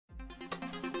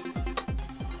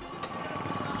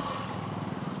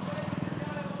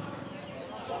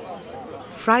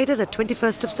Friday the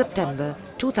 21st of September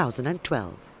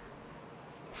 2012.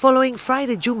 Following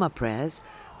Friday Juma prayers,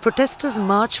 protesters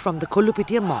marched from the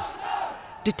Kolupitiya Mosque,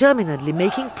 determinedly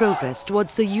making progress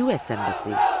towards the US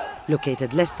Embassy,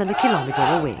 located less than a kilometer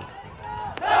away.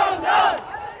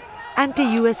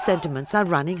 Anti-US sentiments are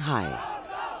running high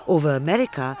over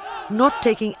America not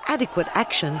taking adequate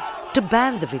action to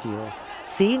ban the video,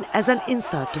 seen as an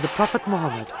insult to the Prophet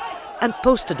Muhammad and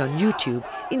posted on YouTube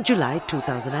in July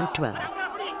 2012.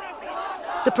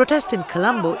 The protest in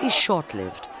Colombo is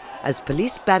short-lived, as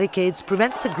police barricades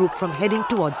prevent the group from heading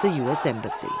towards the US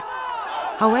Embassy.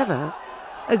 However,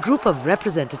 a group of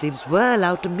representatives were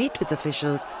allowed to meet with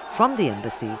officials from the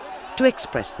embassy to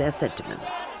express their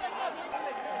sentiments.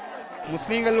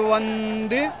 முஸ்லீம்கள்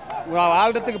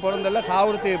வாழ்றதுக்கு பிறந்தல்ல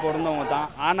சாவுறதுக்கு பிறந்தவங்க தான்.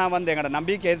 ஆனால் எங்களோட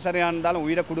நம்பிக்கை எது சரியாக இருந்தாலும்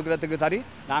உயிரை கொடுக்கறதுக்கு சரி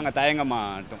நாங்கள் தயங்க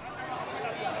மாட்டோம்.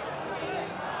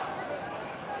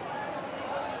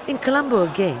 In Colombo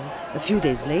again, a few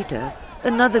days later,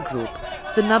 another group,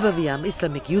 the Nabawiyam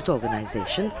Islamic Youth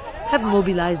Organization, have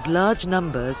mobilized large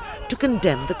numbers to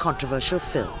condemn the controversial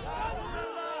film.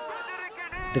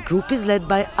 The group is led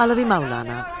by Alavi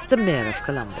Maulana, the mayor of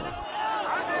Colombo.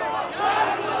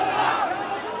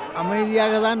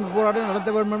 அமைதியாக தான் போராட்டம் நடத்த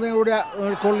வேண்டும் என்பது எங்களுடைய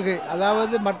கொள்கை.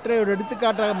 அதாவது மற்ற ஒரு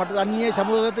எடுத்துக்காட்டாக மற்ற அந்நிய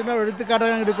சமூகத்தினர் ஒரு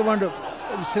எடுத்துக்காட்டாக இருக்க வேண்டும்.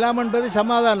 இஸ்லாம் என்பது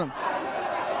சமாதானம்.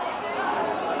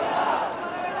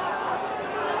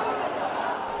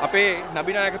 අපේ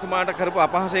නබිනායකතුමාට කරපු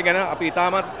අපහාසය ගැන අපි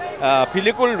ඉතාමත්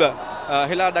පිළිකුල්ව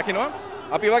හෙලා දකිනවා.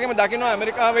 අපි වගේම දකිනවා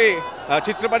ඇමරිකාවේ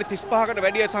චිත්‍රපට 35කට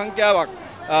වැඩි සංඛ්‍යාවක්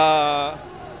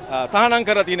තහනම්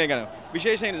කරලා තියෙන ගැන.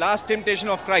 විශේෂයෙන් Last Temptation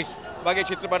of Christ වගේ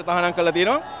චිත්‍රපට තහනම් කරලා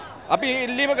තියෙනවා. අපි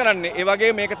ඉල්ලීම කරන්නේ ඒ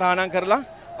වගේ මේක තහනම් කරලා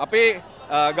අපේ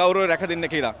ගෞරවය රැක දෙන්න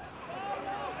කියලා.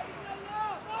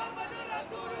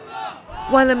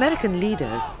 While American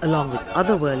leaders, along with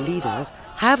other world leaders,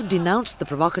 have denounced the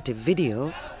provocative video,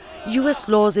 US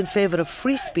laws in favor of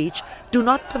free speech do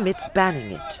not permit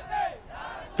banning it.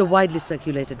 The widely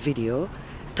circulated video,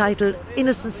 titled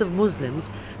Innocence of Muslims,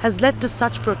 has led to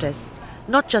such protests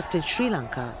not just in Sri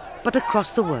Lanka, but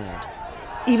across the world,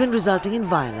 even resulting in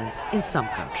violence in some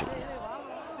countries.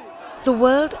 The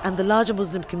world and the larger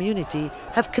Muslim community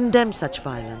have condemned such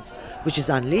violence, which is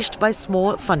unleashed by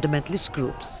small fundamentalist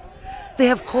groups. They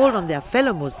have called on their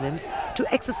fellow Muslims to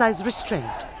exercise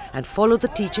restraint and follow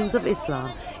the teachings of Islam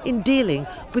in dealing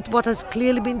with what has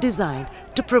clearly been designed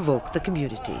to provoke the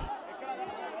community.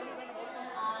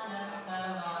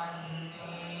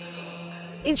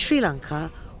 In Sri Lanka,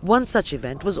 one such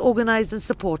event was organized and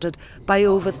supported by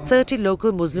over 30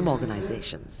 local Muslim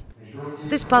organizations.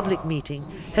 This public meeting,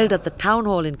 held at the town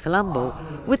hall in Colombo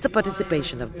with the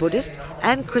participation of Buddhist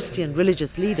and Christian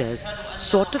religious leaders,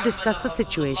 sought to discuss the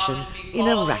situation in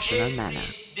a rational manner.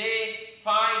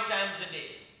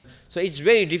 So it's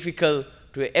very difficult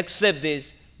to accept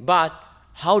this, but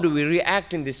how do we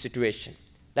react in this situation?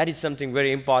 That is something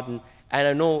very important, and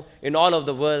I know in all of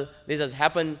the world this has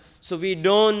happened. So we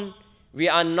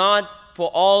are not for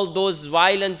all those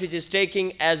violence which is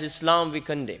taking as Islam we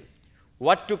condemn.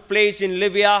 What took place in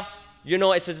Libya,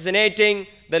 assassinating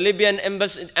the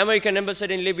American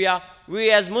ambassador in Libya, we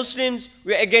as Muslims,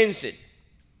 we are against it.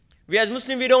 We as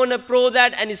Muslims, we don't approve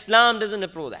that, and Islam doesn't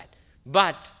approve that.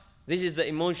 But this is the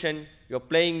emotion, you're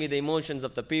playing with the emotions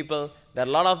of the people. There are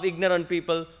a lot of ignorant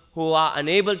people who are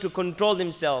unable to control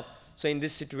themselves. So in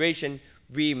this situation,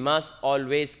 we must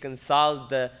always consult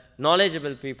the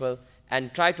knowledgeable people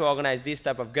and try to organize this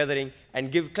type of gathering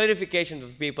and give clarification to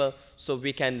people so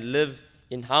we can live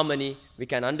in harmony, we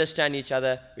can understand each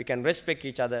other, we can respect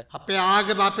each other. අපේ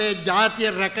ආගම අපේ ජාතිය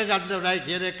රැක ගන්නවයි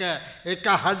කියන එක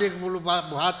හදින් මුළු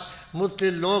මහත්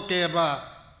මුස්ලිම් ලෝකයේම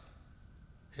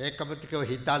ඒකමතිකව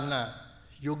හිතන්න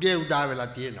යුගයේ උදා වෙලා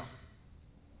තියෙනවා.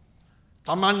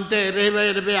 තමන්ට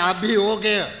එරෙහිව මේ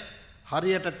අභියෝගය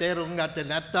හරියට තේරුම් ගත්තේ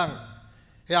නැත්නම්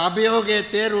ඒ අභියෝගයේ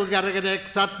තේරුම් අරගෙන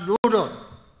එක්සත් නුනොත්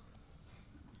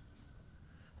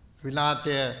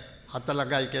විනාශය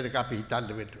හතලගයි කියන එක අපි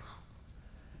හිතන්න වෙනවා.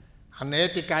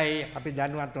 අනේතිකයි අපි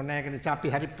දැනුවත් නැහැ කියන නිසා අපි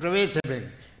හරි ප්‍රවේශයෙන්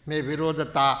මේ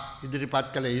විරෝධතා ඉදිරිපත්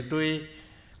කළ යුතුයි.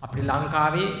 අපේ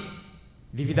ලංකාවේ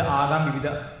විවිධ ආගම් විවිධ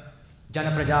ජන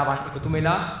ප්‍රජාවන් එකතු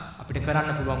වෙලා අපිට කරන්න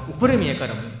පුළුවන් උපරිමය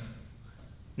කරමු.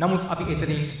 නමුත් අපි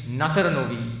එතනින් නතර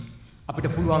නොවි අපිට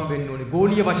පුළුවන් වෙන්න ඕනේ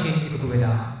ගෝලීය වශයෙන් එකතු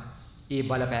වෙලා ඒ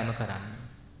බලපෑම කරන්න.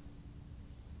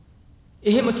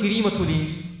 එහෙම කිරීම තුලින්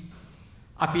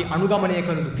අපි අනුගමනය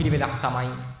කරන පිළිවෙලක් තමයි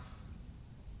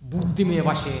බුද්ධිමය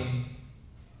වශයෙන්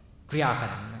ක්‍රියා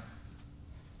කරන්න.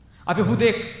 අපි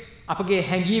හුදෙක් අපගේ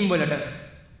හැඟීම් වලට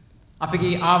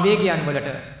අපගේ ආවේගයන් වලට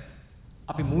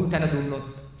අපි මුල් තැන දුන්නොත්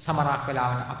සමහරක්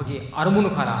වෙලාවට අපගේ අරමුණු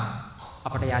කරා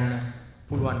අපට යන්න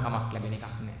පුළුවන් කමක් ලැබෙන එකක්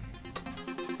නෑ.